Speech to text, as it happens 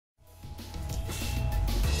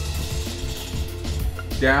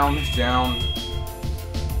Down, down.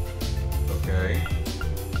 Okay.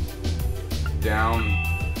 Down.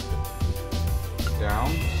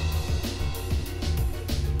 Down.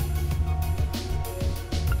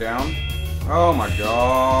 Down. Oh my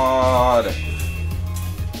god.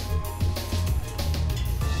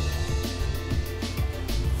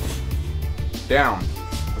 Down.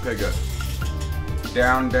 Okay, good.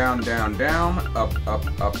 Down, down, down, down. Up, up,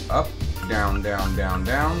 up, up. Down, down, down,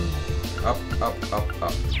 down. Up, up, up,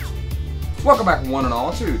 up. Welcome back, one and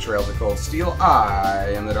all, to Trails of Cold Steel.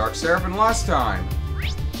 I am the Dark Seraph, and last time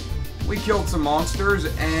we killed some monsters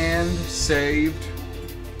and saved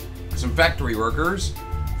some factory workers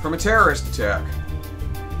from a terrorist attack.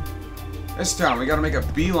 This time we gotta make a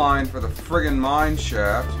beeline for the friggin' mine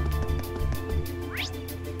shaft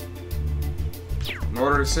in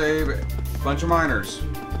order to save a bunch of miners.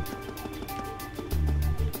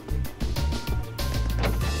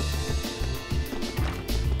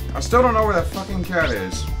 I still don't know where that fucking cat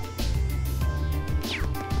is.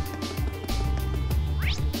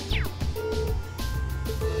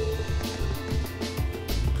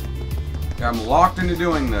 I'm locked into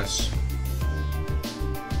doing this.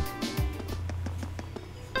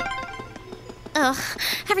 Ugh,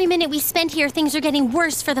 every minute we spend here, things are getting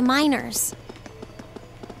worse for the miners.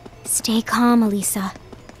 Stay calm, Elisa.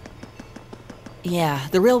 Yeah,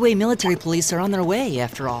 the railway military police are on their way,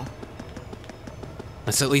 after all.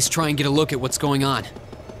 Let's at least try and get a look at what's going on.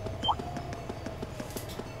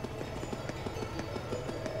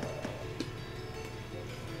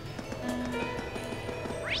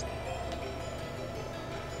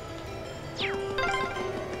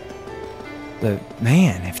 But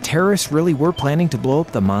man, if terrorists really were planning to blow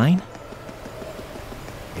up the mine,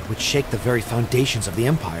 it would shake the very foundations of the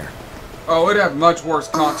Empire. Oh, it'd have much worse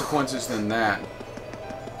consequences than that.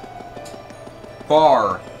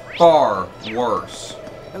 Far, far worse.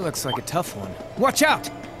 that looks like a tough one. Watch out!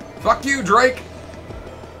 Fuck you, Drake!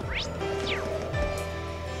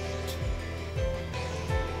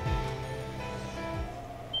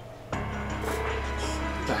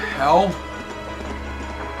 What the hell?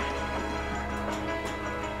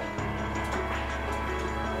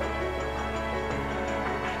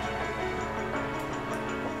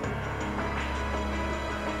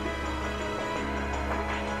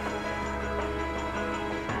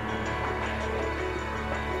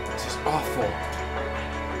 Awful.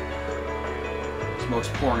 Smoke's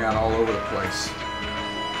pouring out all over the place.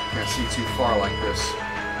 Can't see too far like this.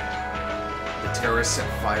 The terrorists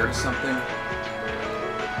set fire to something.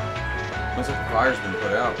 Looks like the fire's been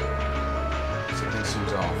put out. Something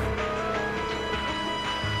seems off.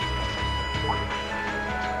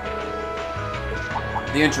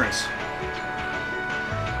 The entrance.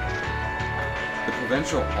 The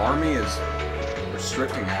provincial army is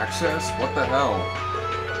restricting access? What the hell?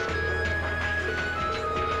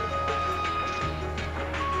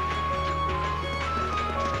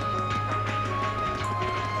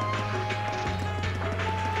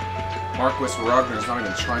 Marquis Ragna's not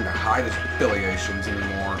even trying to hide his affiliations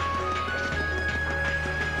anymore.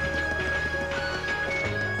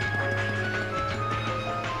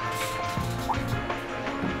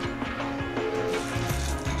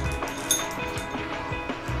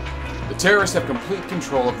 The terrorists have complete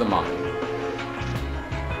control of the mine.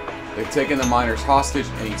 They've taken the miners hostage.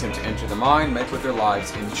 Any attempt to enter the mine may put their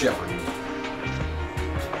lives in jeopardy.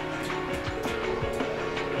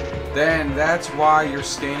 Then that's why you're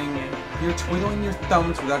standing here twiddling your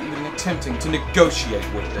thumbs without even attempting to negotiate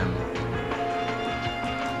with them.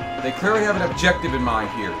 They clearly have an objective in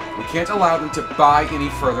mind here. We can't allow them to buy any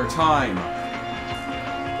further time.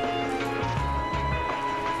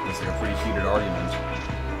 Looks like a pretty heated argument.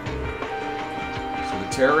 So the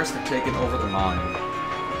terrorists have taken over the mine.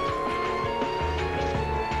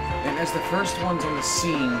 And as the first ones on the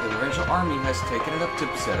scene, the provincial army has taken it up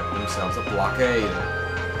to set up themselves a blockade.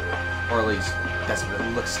 Or at least, that's what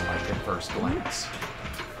it looks like at first glance.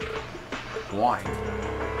 Why?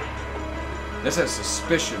 This has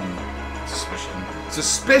suspicious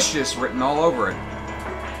written all over it.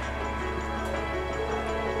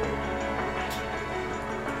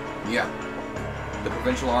 Yeah. The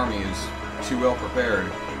provincial army is too well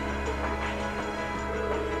prepared.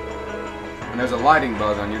 And there's a lighting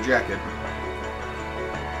bug on your jacket.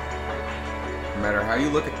 No matter how you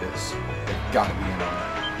look at this, they've got to be in on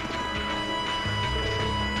it.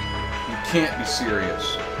 Can't be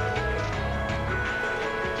serious.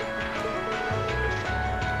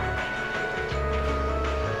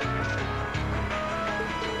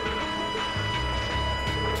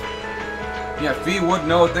 Yeah, Fee would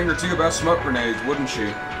know a thing or two about smoke grenades, wouldn't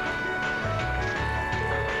she?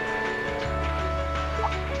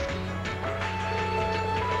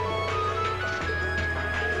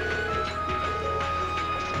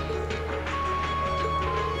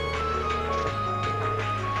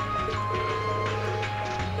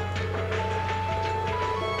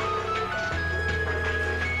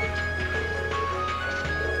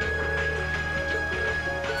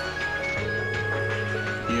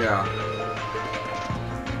 Yeah.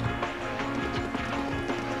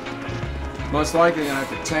 Most likely gonna have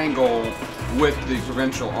to tangle with the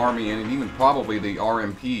provincial army and even probably the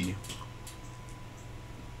RMP.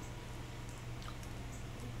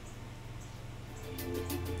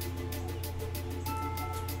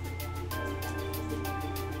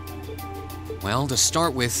 Well, to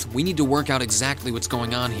start with, we need to work out exactly what's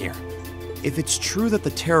going on here. If it's true that the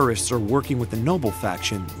terrorists are working with the Noble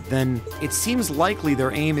faction, then it seems likely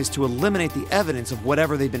their aim is to eliminate the evidence of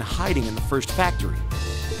whatever they've been hiding in the first factory.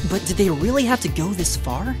 But did they really have to go this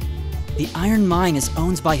far? The iron mine is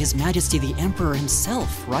owned by His Majesty the Emperor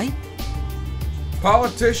himself, right?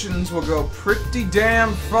 Politicians will go pretty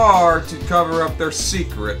damn far to cover up their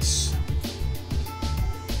secrets.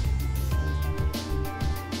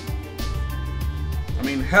 I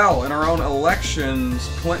mean, hell, in our own elections,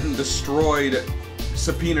 Clinton destroyed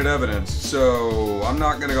subpoenaed evidence, so I'm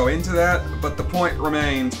not gonna go into that, but the point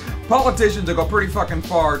remains, politicians will go pretty fucking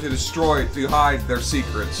far to hide their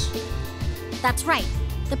secrets. That's right.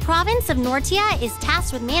 The province of Nortia is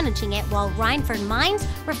tasked with managing it while Rhineford mines,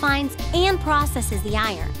 refines, and processes the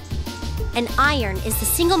iron. And iron is the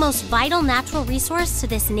single most vital natural resource to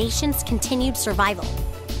this nation's continued survival.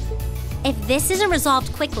 If this isn't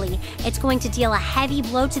resolved quickly, it's going to deal a heavy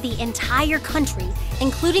blow to the entire country,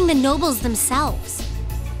 including the nobles themselves.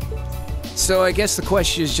 So I guess the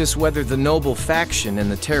question is just whether the Noble faction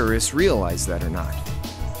and the terrorists realize that or not.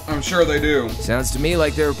 I'm sure they do. Sounds to me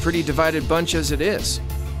like they're a pretty divided bunch as it is.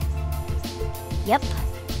 Yep.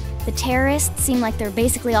 The terrorists seem like they're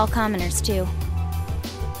basically all commoners, too.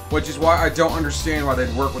 Which is why I don't understand why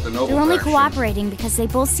they'd work with the Noble They're only faction. cooperating because they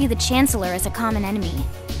both see the Chancellor as a common enemy.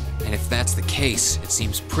 And if that's the case, it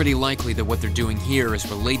seems pretty likely that what they're doing here is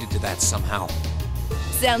related to that somehow.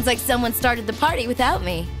 Sounds like someone started the party without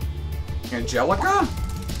me. Angelica?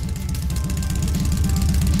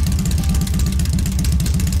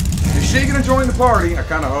 Is she gonna join the party? I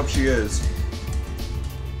kinda hope she is.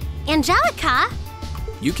 Angelica?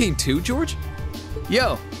 You came too, George?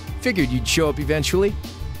 Yo, figured you'd show up eventually.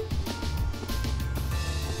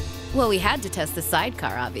 Well, we had to test the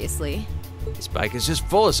sidecar, obviously. This bike is just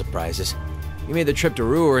full of surprises. We made the trip to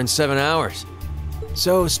Ruhr in 7 hours.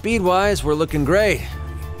 So, speed-wise, we're looking great.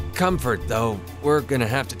 Comfort, though, we're gonna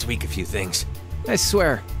have to tweak a few things. I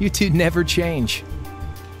swear, you two never change.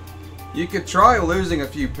 You could try losing a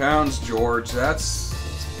few pounds, George. That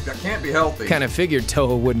can't be healthy. Kinda figured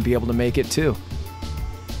Toa wouldn't be able to make it too.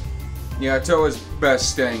 Yeah, Toa's best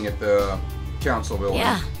staying at the council building.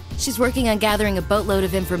 Yeah, she's working on gathering a boatload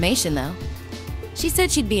of information, though. She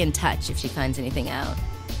said she'd be in touch if she finds anything out.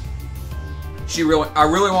 I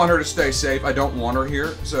really want her to stay safe. I don't want her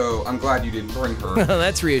here, so I'm glad you didn't bring her.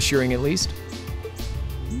 That's reassuring at least.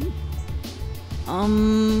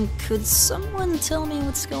 Could someone tell me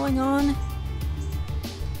what's going on?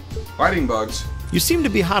 Fighting bugs. You seem to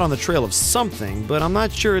be hot on the trail of something, but I'm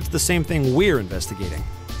not sure it's the same thing we're investigating.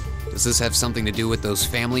 Does this have something to do with those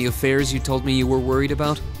family affairs you told me you were worried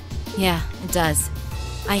about? Yeah, it does.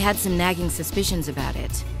 I had some nagging suspicions about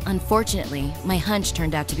it. Unfortunately, my hunch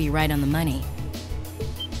turned out to be right on the money.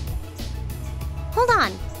 Hold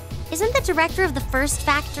on. Isn't the director of the first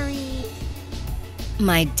factory...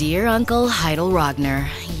 My dear Uncle Heidel Rogner,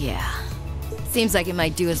 yeah. Seems like it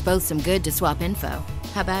might do us both some good to swap info.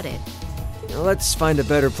 How about it? Now let's find a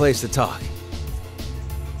better place to talk.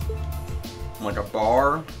 Like a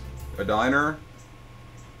bar? A diner?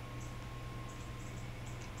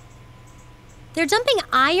 They're dumping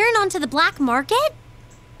iron onto the black market?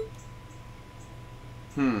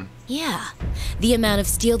 Yeah. The amount of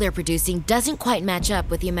steel they're producing doesn't quite match up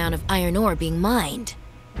with the amount of iron ore being mined.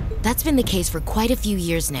 That's been the case for quite a few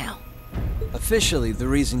years now. Officially, the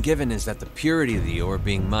reason given is that the purity of the ore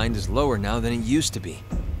being mined is lower now than it used to be.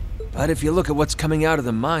 But if you look at what's coming out of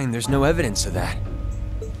the mine, there's no evidence of that.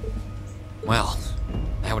 Well,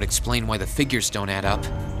 that would explain why the figures don't add up.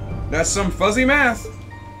 That's some fuzzy math.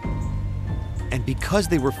 And because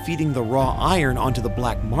they were feeding the raw iron onto the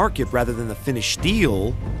black market rather than the finished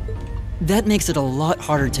steel... That makes it a lot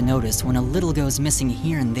harder to notice when a little goes missing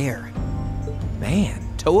here and there. Man,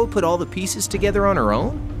 Toa put all the pieces together on her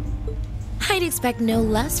own? I'd expect no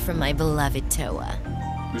less from my beloved Toa.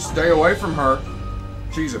 Just stay away from her.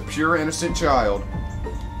 She's a pure innocent child.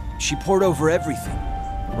 She poured over everything.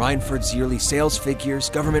 Rhineford's yearly sales figures,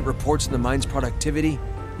 government reports on the mine's productivity,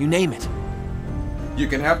 you name it. You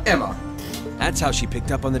can have Emma. That's how she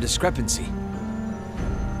picked up on the discrepancy.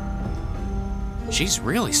 She's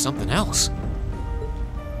really something else.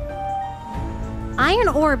 Iron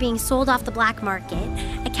ore being sold off the black market,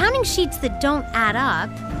 accounting sheets that don't add up.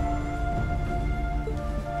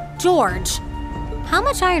 George, How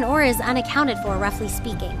much iron ore is unaccounted for, roughly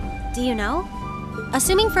speaking? Do you know?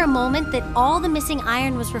 Assuming for a moment that all the missing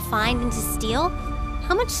iron was refined into steel,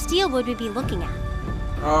 how much steel would we be looking at?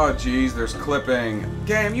 Oh, geez, there's clipping.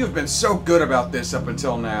 Game, you've been so good about this up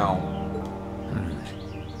until now.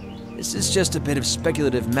 This is just a bit of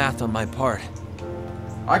speculative math on my part.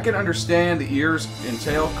 I can understand the ears and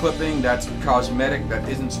tail clipping. That's cosmetic. That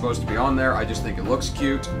isn't supposed to be on there. I just think it looks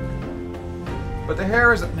cute. But the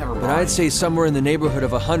hair is... never mind. But I'd say somewhere in the neighborhood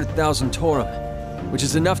of 100,000 Torum, which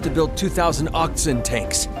is enough to build 2,000 oxen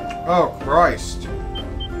tanks. Oh, Christ.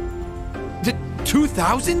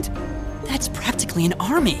 2,000? That's practically an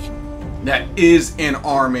army. That is an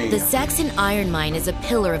army. The Saxon iron mine is a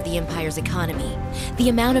pillar of the Empire's economy. The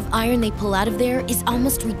amount of iron they pull out of there is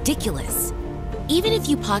almost ridiculous. Even if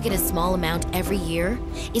you pocket a small amount every year,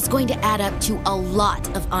 it's going to add up to a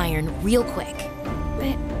lot of iron real quick.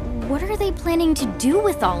 But what are they planning to do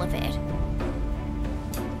with all of it?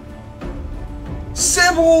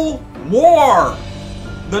 Civil war!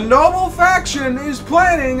 The noble faction is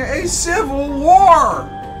planning a civil war!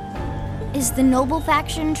 Is the noble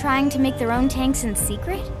faction trying to make their own tanks in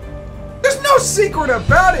secret? There's no secret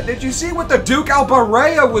about it! Did you see what the Duke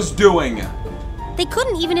Albarea was doing? They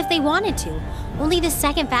couldn't even if they wanted to. Only the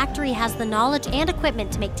second factory has the knowledge and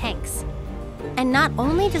equipment to make tanks. And not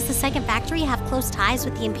only does the second factory have close ties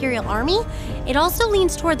with the Imperial Army, it also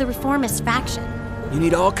leans toward the reformist faction. You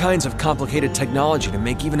need all kinds of complicated technology to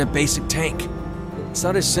make even a basic tank. It's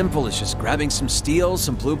not as simple as just grabbing some steel,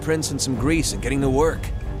 some blueprints, and some grease and getting to work.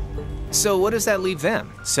 So what does that leave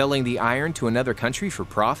them? Selling the iron to another country for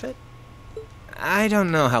profit? I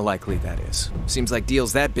don't know how likely that is. Seems like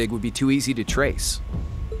deals that big would be too easy to trace.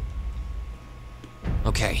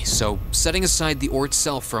 Okay, so setting aside the ore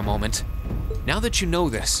itself for a moment, now that you know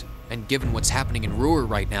this, and given what's happening in Ruhr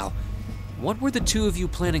right now, what were the two of you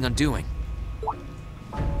planning on doing?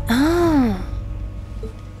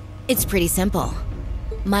 It's pretty simple.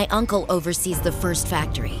 My uncle oversees the first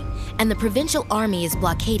factory, and the provincial army is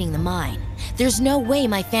blockading the mine. There's no way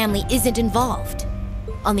my family isn't involved.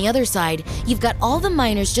 On the other side, you've got all the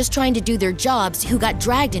miners just trying to do their jobs who got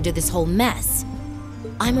dragged into this whole mess.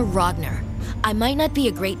 I'm a Ragnar. I might not be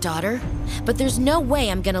a great daughter, but there's no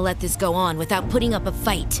way I'm gonna let this go on without putting up a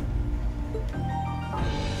fight.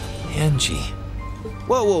 Angie.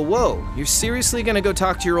 Whoa, whoa, whoa. You're seriously gonna go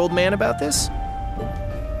talk to your old man about this?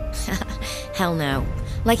 Hell no.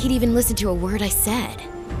 Like he'd even listen to a word I said.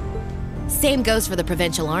 Same goes for the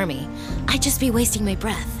provincial army. I'd just be wasting my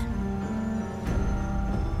breath.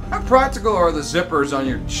 How practical are the zippers on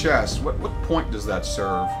your chest? What point does that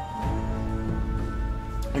serve?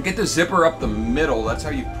 I get the zipper up the middle, that's how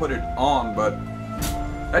you put it on, but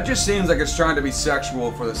that just seems like it's trying to be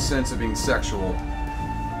sexual for the sense of being sexual.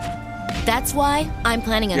 That's why I'm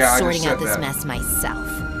planning on Yeah, sorting out this that. mess myself.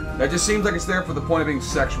 That just seems like it's there for the point of being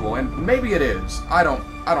sexual, and maybe it is. I don't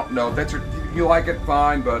know. If that's if you like it,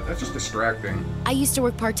 fine, but that's just distracting. I used to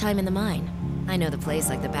work part-time in the mine. I know the place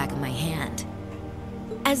like the back of my hand.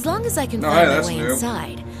 As long as I can find my way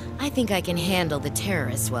inside, I think I can handle the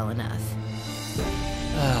terrorists well enough.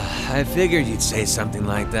 I figured you'd say something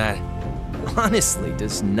like that. Honestly,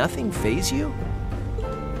 does nothing faze you?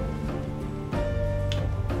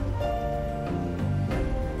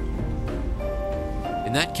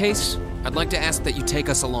 In that case, I'd like to ask that you take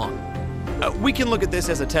us along. We can look at this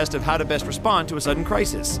as a test of how to best respond to a sudden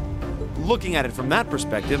crisis. Looking at it from that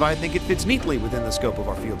perspective, I think it fits neatly within the scope of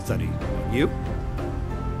our field study. You?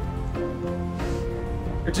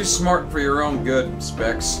 You're too smart for your own good,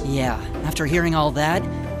 Specs. Yeah, after hearing all that,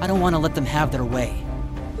 I don't want to let them have their way.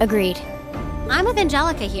 Agreed. I'm with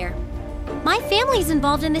Angelica here. My family's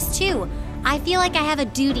involved in this too. I feel like I have a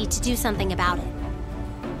duty to do something about it.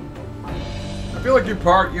 I feel like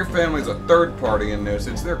your family's a third party in this.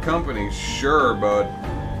 It's their company, sure, but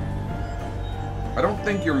I don't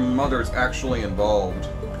think your mother's actually involved.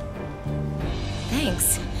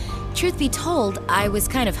 Thanks. Truth be told, I was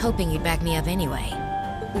kind of hoping you'd back me up anyway.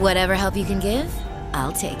 Whatever help you can give,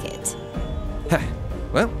 I'll take it.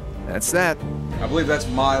 Well, that's that. I believe that's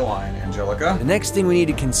my line, Angelica. The next thing we need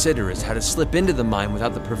to consider is how to slip into the mine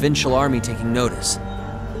without the provincial army taking notice.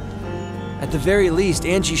 At the very least,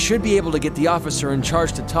 Angie should be able to get the officer in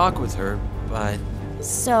charge to talk with her, but...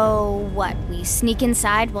 So, what, we sneak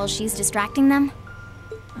inside while she's distracting them?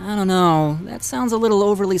 I don't know, that sounds a little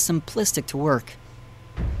overly simplistic to work.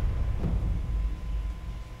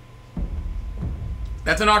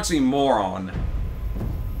 That's an oxymoron.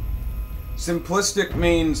 Simplistic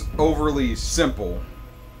means overly simple.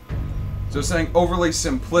 So saying overly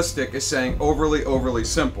simplistic is saying overly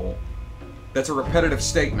simple. That's a repetitive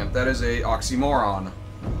statement. That is a oxymoron.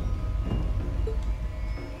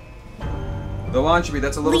 The line should be,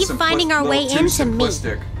 that's a little Leave finding our way too into me.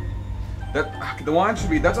 simplistic. The line should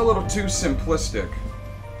be, that's a little too simplistic.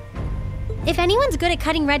 If anyone's good at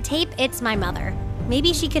cutting red tape, it's my mother.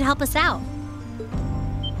 Maybe she could help us out.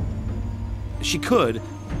 She could,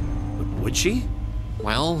 but would she?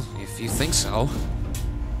 Well, if you think so.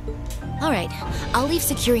 All right, I'll leave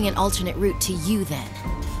securing an alternate route to you then.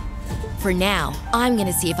 For now, I'm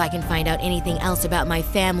gonna see if I can find out anything else about my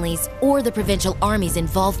family's or the Provincial Army's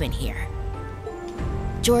involvement here.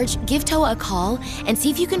 George, give Toa a call and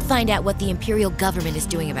see if you can find out what the Imperial government is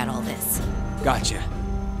doing about all this. Gotcha.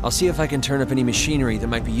 I'll see if I can turn up any machinery that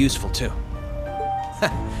might be useful too.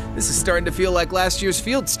 This is starting to feel like last year's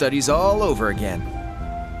field studies all over again.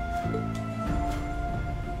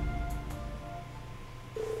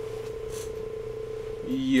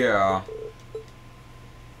 Yeah.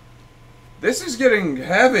 This is getting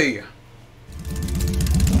heavy.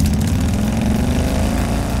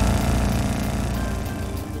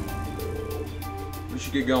 We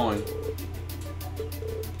should get going.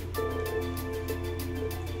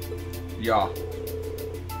 Yeah.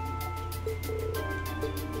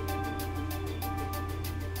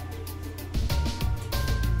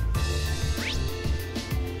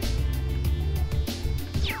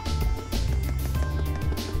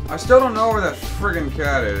 I still don't know where that friggin'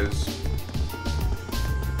 cat is.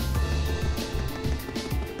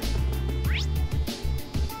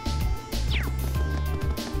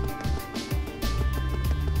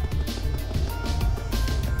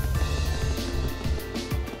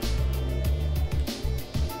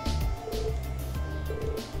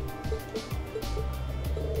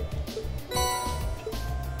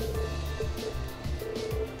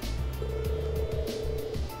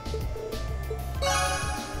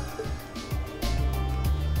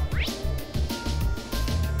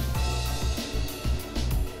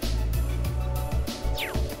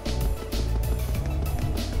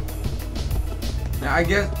 I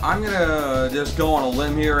guess I'm gonna just go on a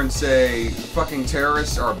limb here and say fucking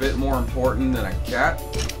terrorists are a bit more important than a cat.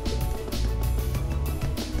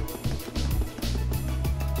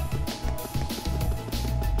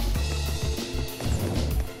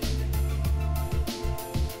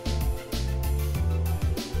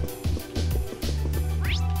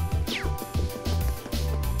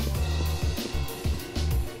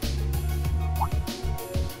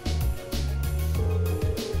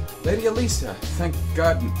 Lady Elisa, thank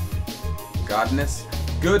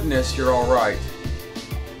goodness you're all right.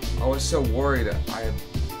 I was so worried I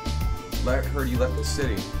had heard you left the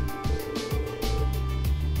city.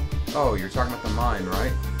 Oh, you're talking about the mine,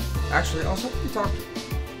 right? Actually, I was hoping to talk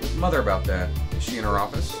to Mother about that. Is she in her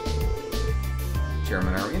office?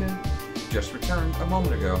 Chairman Irina just returned a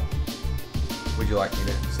moment ago. Would you like me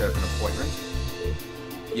to set up an appointment?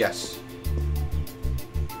 Yes.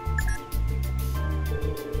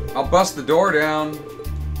 I'll bust the door down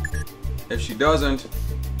if she doesn't.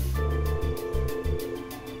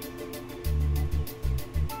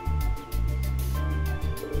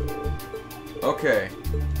 Okay.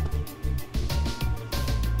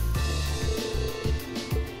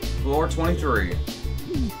 Floor 23.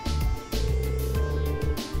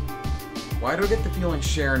 Why do I get the feeling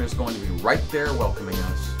Sharon is going to be right there welcoming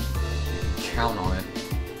us? You can count on it.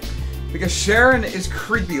 Because Sharon is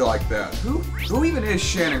creepy like that. Who even is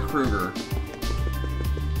Shannon Kruger?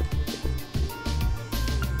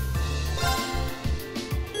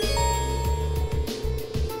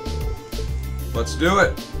 Let's do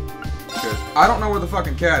it. Because I don't know where the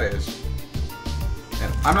fucking cat is.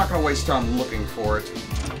 And I'm not gonna waste time looking for it.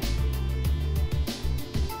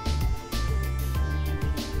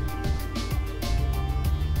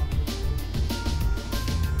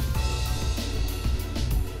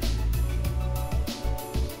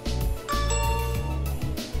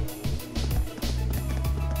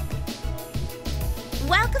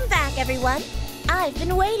 Welcome back, everyone. I've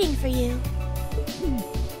been waiting for you.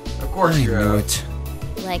 Of course you have. I knew it.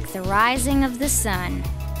 Like the rising of the sun.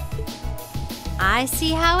 I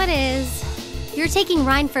see how it is. You're taking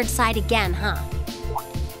Reinford's side again, huh?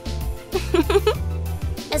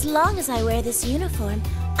 As long as I wear this uniform,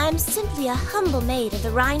 I'm simply a humble maid of the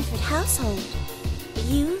Reinford household.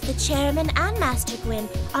 You, the chairman, and Master Gwyn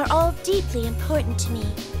are all deeply important to me.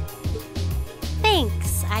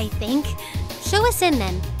 Thanks, I think. Show us in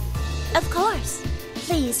then. Of course.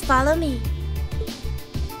 Please follow me.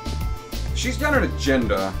 She's got an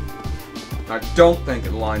agenda. I don't think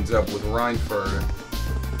it lines up with Reinford.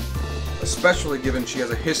 Especially given she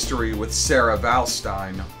has a history with Sarah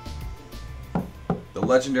Valstein. The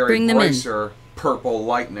legendary Bring them in. bracer, Purple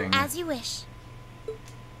Lightning. As you wish.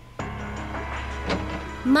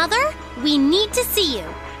 Mother, we need to see you.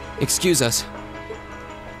 Excuse us.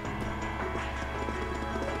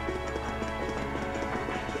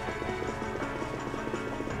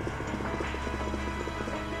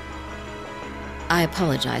 I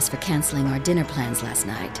apologize for canceling our dinner plans last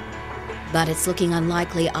night, but it's looking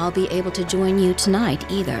unlikely I'll be able to join you tonight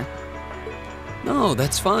either. No,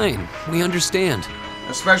 that's fine. We understand.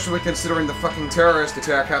 Especially considering the fucking terrorist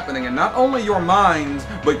attack happening in not only your mines,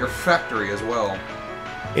 but your factory as well.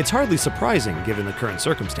 It's hardly surprising given the current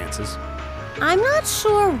circumstances. I'm not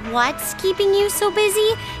sure what's keeping you so busy,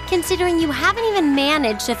 considering you haven't even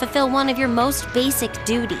managed to fulfill one of your most basic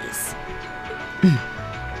duties.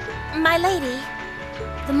 My lady.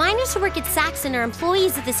 The miners who work at Saxon are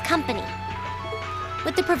employees of this company.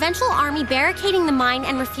 With the Provincial Army barricading the mine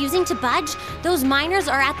and refusing to budge, those miners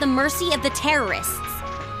are at the mercy of the terrorists.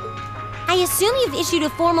 I assume you've issued a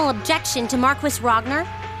formal objection to Marquis Ragnar?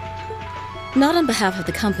 Not on behalf of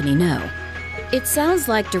the company, no. It sounds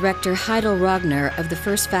like Director Heidel Ragnar of the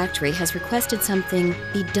First Factory has requested something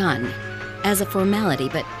be done as a formality,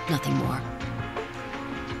 but nothing more.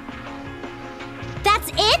 That's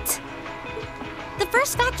it? The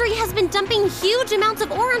First Factory has been dumping huge amounts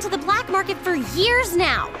of ore onto the black market for years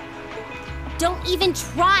now. Don't even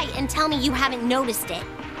try and tell me you haven't noticed it.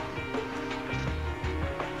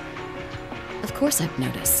 Of course I've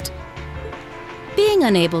noticed. Being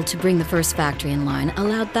unable to bring the First Factory in line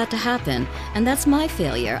allowed that to happen, and that's my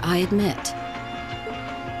failure, I admit.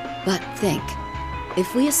 But think,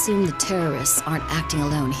 if we assume the terrorists aren't acting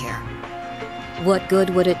alone here, what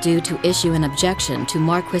good would it do to issue an objection to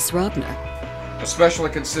Marquis Ragnar? Especially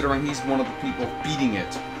considering he's one of the people feeding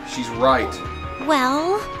it. She's right.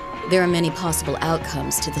 Well... There are many possible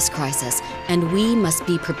outcomes to this crisis, and we must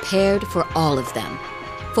be prepared for all of them.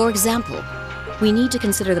 For example, we need to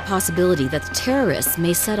consider the possibility that the terrorists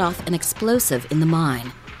may set off an explosive in the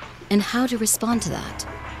mine, and how to respond to that.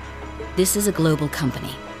 This is a global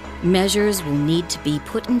company. Measures will need to be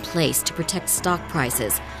put in place to protect stock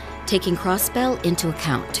prices, taking Crossbell into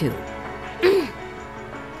account, too.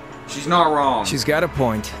 She's not wrong. She's got a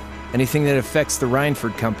point. Anything that affects the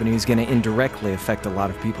Reinford company is going to indirectly affect a lot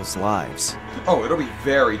of people's lives. Oh, it'll be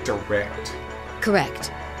very direct.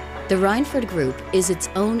 Correct. The Reinford Group is its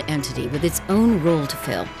own entity with its own role to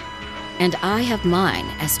fill, and I have mine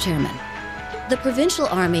as chairman. The Provincial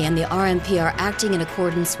Army and the RMP are acting in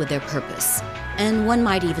accordance with their purpose, and one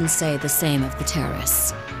might even say the same of the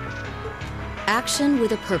terrorists. Action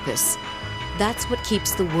with a purpose, that's what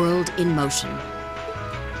keeps the world in motion.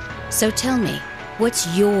 So tell me, what's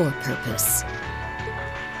your purpose?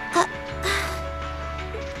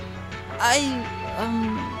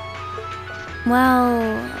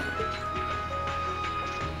 Well...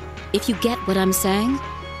 If you get what I'm saying,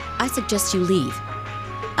 I suggest you leave.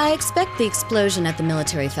 I expect the explosion at the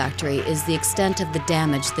military factory is the extent of the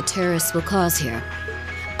damage the terrorists will cause here.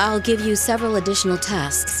 I'll give you several additional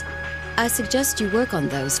tasks. I suggest you work on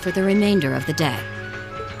those for the remainder of the day.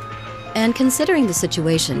 And considering the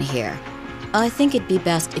situation here, I think it'd be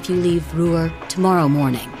best if you leave Ruhr tomorrow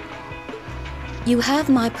morning. You have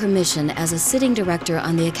my permission as a sitting director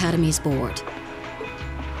on the Academy's board.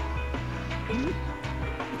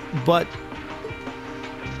 But...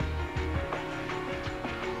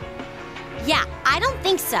 Yeah, I don't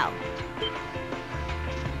think so.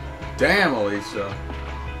 Damn, Elisa.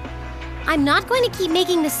 I'm not going to keep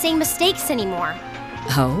making the same mistakes anymore.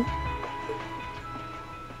 Oh?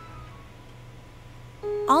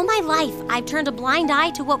 All my life, I've turned a blind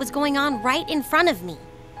eye to what was going on right in front of me.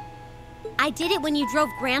 I did it when you drove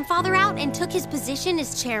Grandfather out and took his position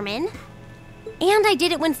as chairman. And I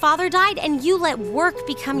did it when Father died and you let work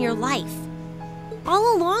become your life.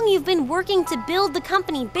 All along, you've been working to build the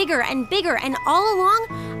company bigger, and all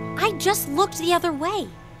along, I just looked the other way.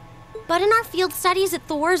 But in our field studies at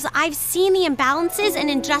Thor's, I've seen the imbalances and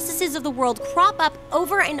injustices of the world crop up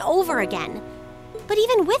over and over again. But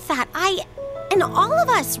even with that, and all of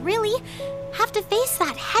us, really, have to face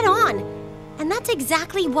that head on. And that's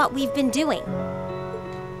exactly what we've been doing.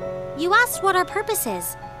 You asked what our purpose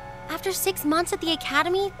is. After 6 months at the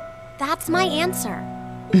Academy, that's my answer.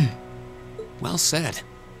 Well said.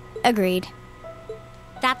 Agreed.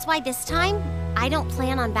 That's why this time, I don't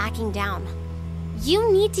plan on backing down. You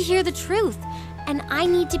need to hear the truth, and I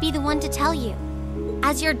need to be the one to tell you.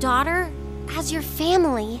 As your daughter, as your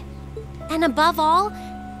family, and above all,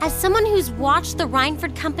 as someone who's watched the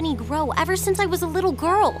Reinford company grow ever since I was a little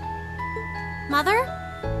girl. Mother,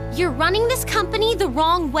 you're running this company the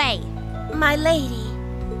wrong way. My lady.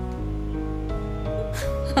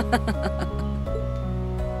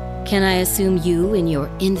 Can I assume you, in your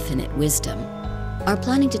infinite wisdom, are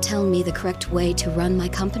planning to tell me the correct way to run my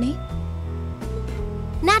company?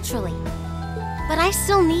 Naturally. But I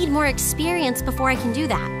still need more experience before I can do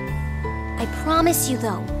that. I promise you,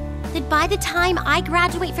 though, that by the time I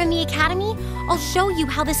graduate from the academy, I'll show you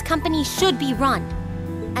how this company should be run.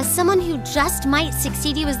 As someone who just might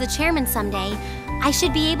succeed you as the chairman someday, I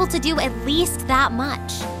should be able to do at least that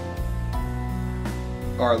much.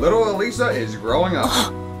 Our little Elisa is growing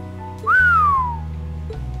up.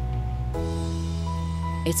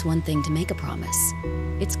 It's one thing to make a promise.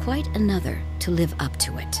 It's quite another to live up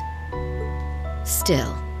to it.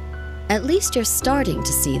 Still, at least you're starting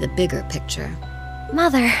to see the bigger picture.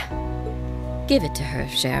 Mother. Give it to her,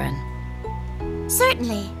 Sharon.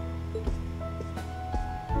 Certainly.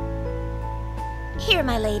 Here,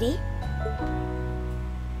 my lady.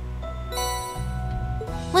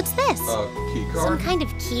 What's this? Key card? Some kind of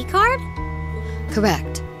key card?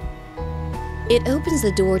 Correct. It opens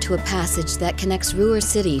the door to a passage that connects Ruhr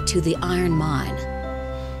City to the Iron Mine.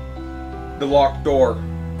 The locked door.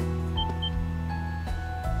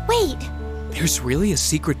 Wait! There's really a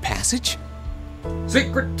secret passage?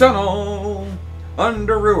 Secret tunnel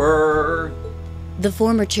under Ruhr. The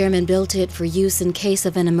former chairman built it for use in case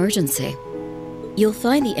of an emergency. You'll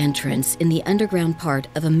find the entrance in the underground part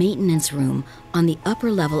of a maintenance room on the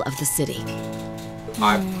upper level of the city.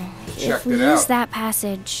 I've If checked we it use out. that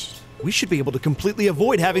passage... We should be able to completely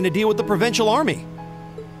avoid having to deal with the provincial army.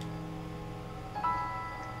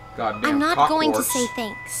 Goddamn I'm not going to cockwarts. say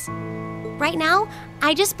thanks. Right now,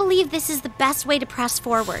 I just believe this is the best way to press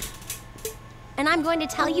forward. And I'm going to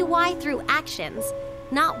tell you why through actions,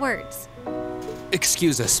 not words.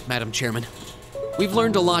 Excuse us, Madam Chairman. We've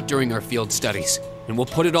learned a lot during our field studies, and we'll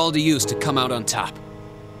put it all to use to come out on top.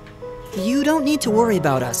 You don't need to worry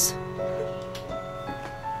about us.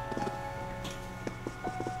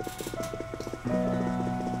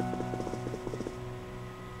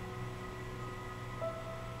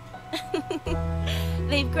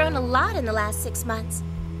 They've grown a lot in the last 6 months.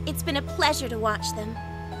 It's been a pleasure to watch them.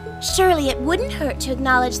 Surely it wouldn't hurt to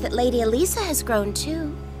acknowledge that Lady Elisa has grown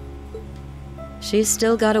too. She's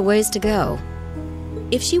still got a ways to go.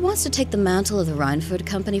 If she wants to take the mantle of the Reinford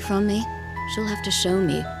Company from me, she'll have to show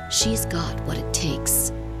me she's got what it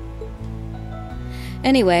takes.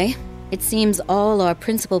 Anyway, it seems all our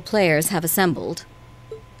principal players have assembled.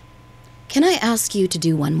 Can I ask you to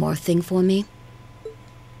do one more thing for me?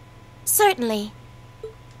 Certainly.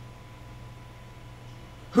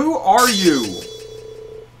 Who are you?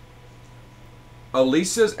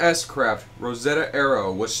 Elisa's S-Craft, Rosetta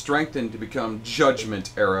Arrow, was strengthened to become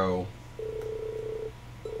Judgment Arrow.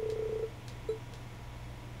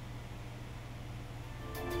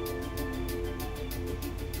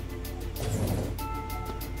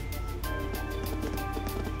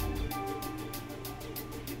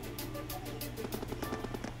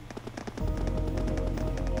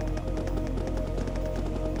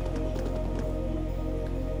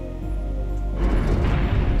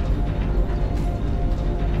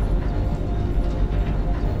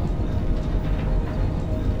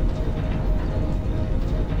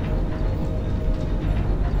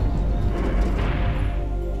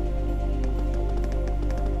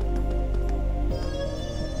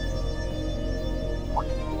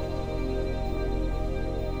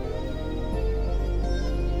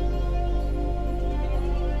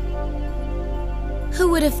 Who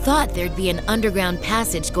would have thought there'd be an underground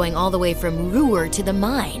passage going all the way from Ruhr to the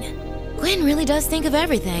mine? Gwen really does think of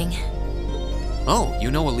everything. Oh, you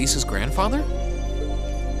know Elisa's grandfather?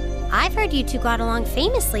 I've heard you two got along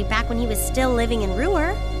famously back when he was still living in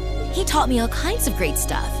Ruhr. He taught me all kinds of great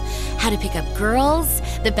stuff. How to pick up girls,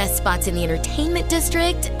 the best spots in the entertainment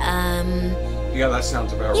district, Yeah, that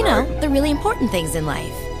sounds about you right. know, the really important things in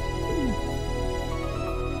life.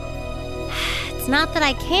 It's not that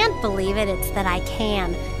I can't believe it, it's that I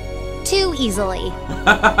can. Too easily.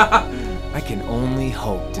 I can only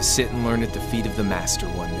hope to sit and learn at the feet of the master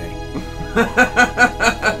one day.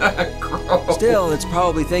 Still, it's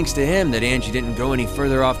probably thanks to him that Angie didn't go any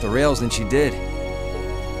further off the rails than she did.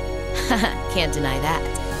 Can't deny that.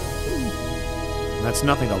 That's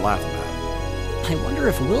nothing to laugh about. I wonder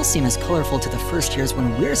if we'll seem as colorful to the first years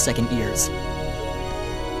when we're second years.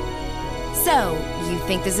 So, you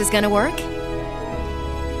think this is gonna work?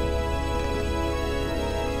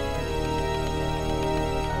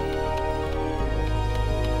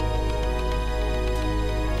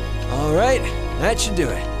 All right, that should do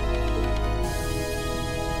it.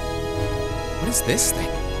 What is this thing?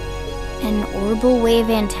 An orbital wave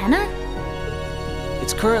antenna?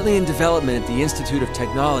 It's currently in development at the Institute of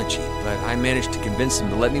Technology, but I managed to convince them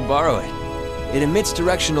to let me borrow it. It emits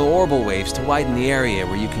directional orbital waves to widen the area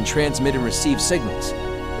where you can transmit and receive signals.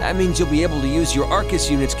 That means you'll be able to use your Arcus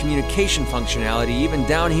unit's communication functionality even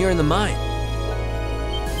down here in the mine.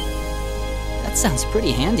 That sounds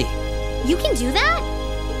pretty handy. You can do that?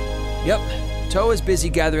 Yep. Toa's busy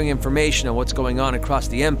gathering information on what's going on across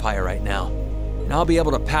the Empire right now. And I'll be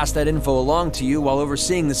able to pass that info along to you while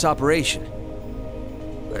overseeing this operation.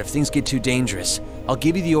 But if things get too dangerous, I'll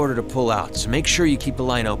give you the order to pull out, so make sure you keep the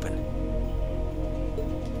line open.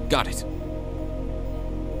 Got it.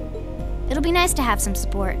 It'll be nice to have some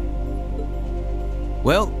support.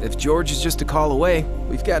 Well, if George is just a call away,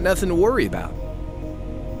 we've got nothing to worry about.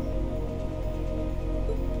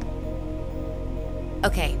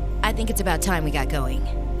 Okay, I think it's about time we got going.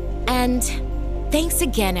 And thanks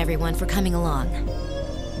again, everyone, for coming along.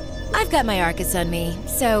 I've got my Arcus on me,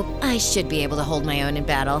 so I should be able to hold my own in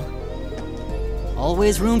battle.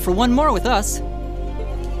 Always room for one more with us.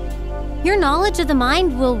 Your knowledge of the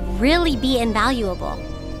mind will really be invaluable.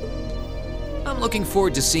 I'm looking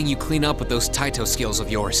forward to seeing you clean up with those Taito skills of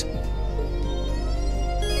yours.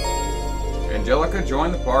 Angelica,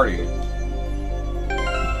 join the party.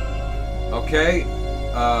 Okay,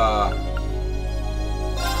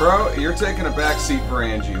 Crow, you're taking a back seat for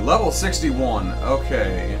Angie. Level 61,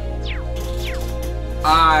 okay.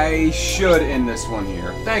 I should end this one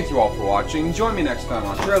here. Thank you all for watching. Join me next time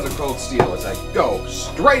on Trails of Cold Steel as I go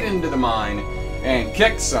straight into the mine and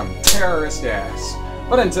kick some terrorist ass.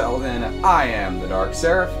 But until then, I am the Dark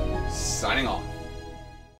Seraph, signing off.